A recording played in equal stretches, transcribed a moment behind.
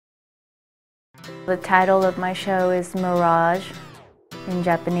The title of my show is Mirage. In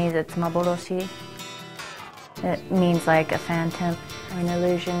Japanese, it's Maboroshi. It means like a phantom or an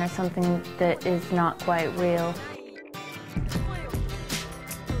illusion or something that is not quite real.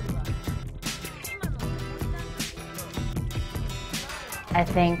 I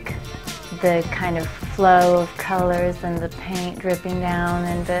think the kind of flow of colors and the paint dripping down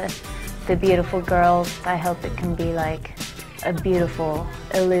and the beautiful girls, I hope it can be like a beautiful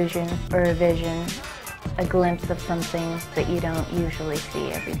illusion or a vision, a glimpse of something that you don't usually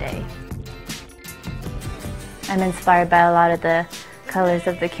see every day. I'm inspired by a lot of the colors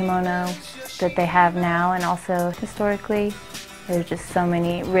of the kimono that they have now, and also historically. There's just so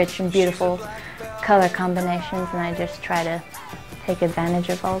many rich and beautiful color combinations, and I just try to take advantage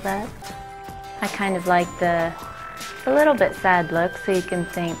of all that. I kind of like the little bit sad look, so you can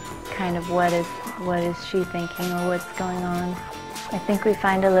think kind of what is she thinking or what's going on. I think we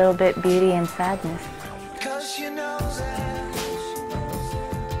find a little bit beauty in sadness.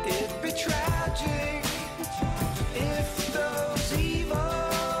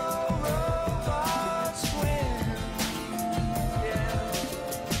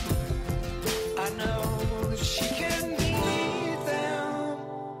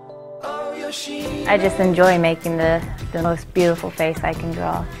 I just enjoy making the most beautiful face I can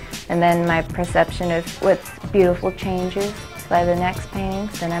draw. And then my perception of what's beautiful changes by the next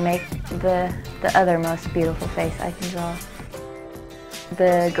paintings. Then I make the other most beautiful face I can draw.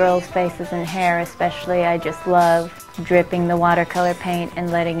 The girls' faces and hair especially, I just love dripping the watercolor paint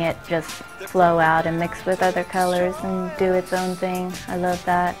and letting it just flow out and mix with other colors and do its own thing. I love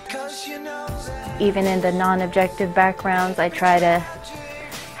that. Even in the non-objective backgrounds, I try to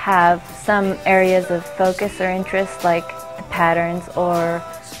have some areas of focus or interest, like the patterns, or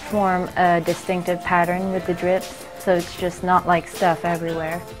form a distinctive pattern with the drips, so it's just not like stuff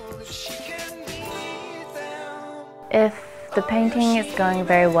everywhere. If the painting is going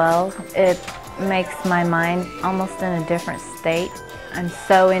very well, it makes my mind almost in a different state. I'm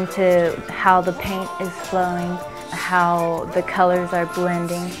so into how the paint is flowing, how the colors are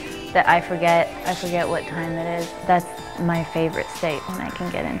blending, that I forget what time it is. That's my favorite state, when I can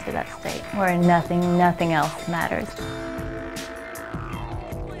get into that state where nothing else matters.